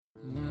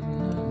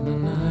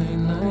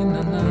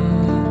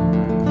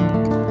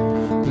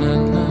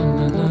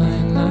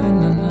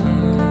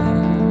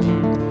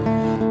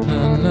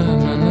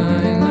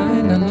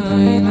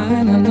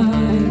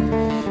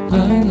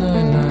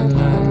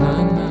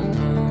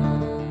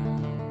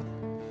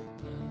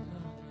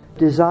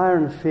desire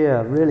and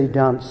fear really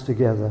dance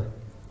together.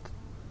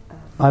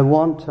 I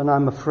want and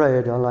I'm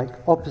afraid are like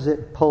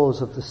opposite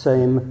poles of the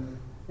same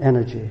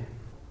energy.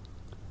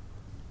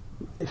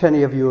 If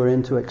any of you are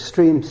into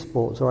extreme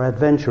sports or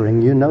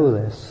adventuring, you know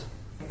this.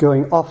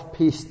 Going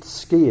off-piste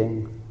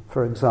skiing,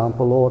 for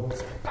example, or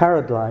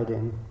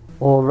paragliding,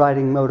 or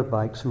riding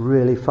motorbikes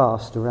really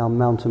fast around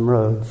mountain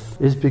roads,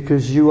 is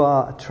because you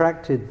are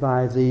attracted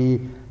by the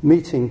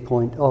meeting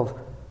point of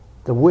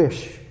the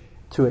wish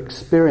to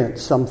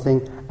experience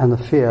something and the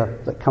fear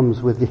that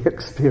comes with the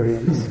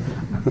experience.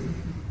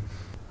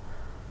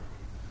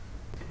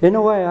 In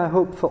a way, I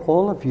hope for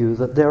all of you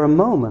that there are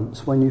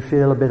moments when you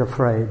feel a bit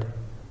afraid,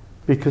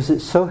 because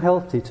it's so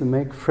healthy to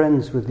make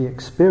friends with the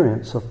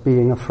experience of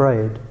being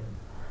afraid.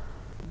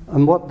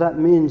 And what that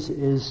means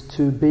is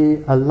to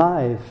be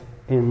alive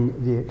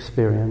in the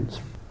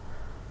experience,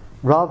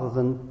 rather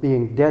than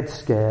being dead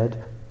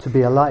scared, to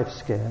be alive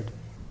scared.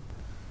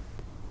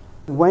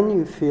 When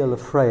you feel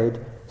afraid,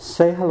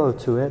 say hello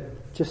to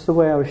it, just the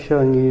way I was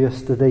showing you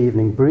yesterday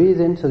evening. Breathe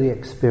into the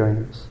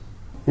experience,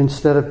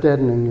 instead of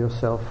deadening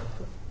yourself.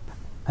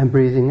 And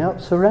breathing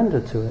out, surrender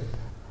to it.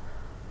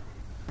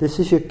 This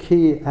is your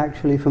key,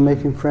 actually, for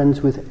making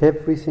friends with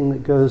everything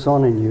that goes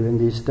on in you in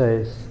these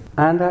days.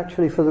 And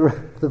actually for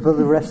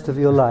the rest of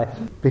your life.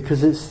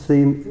 Because it's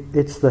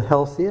the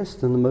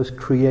healthiest and the most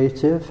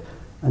creative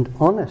and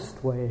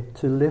honest way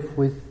to live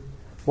with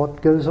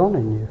what goes on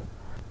in you.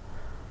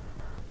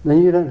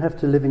 Then you don't have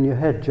to live in your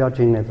head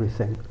judging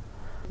everything.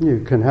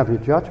 You can have your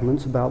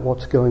judgments about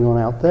what's going on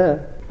out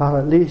there, but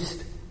at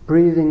least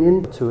breathing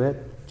into it,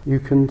 you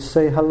can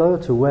say hello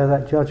to where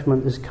that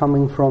judgment is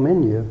coming from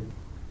in you,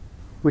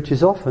 which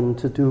is often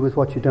to do with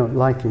what you don't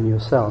like in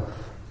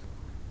yourself.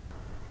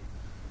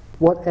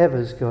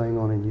 Whatever's going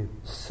on in you,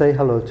 say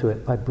hello to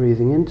it by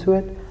breathing into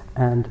it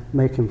and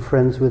making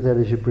friends with it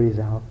as you breathe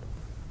out.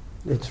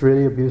 It's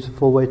really a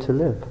beautiful way to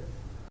live.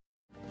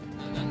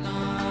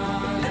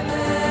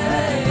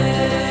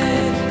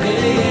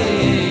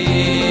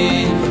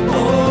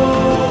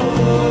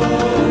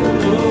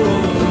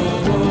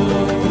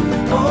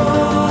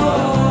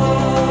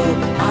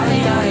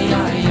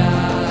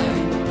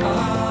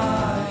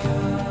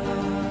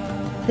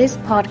 This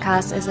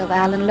podcast is of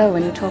Alan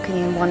Lowen talking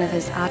in one of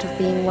his Art of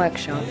Being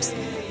workshops.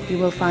 You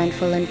will find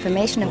full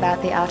information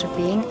about the Art of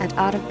Being at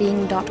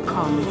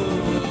artofbeing.com.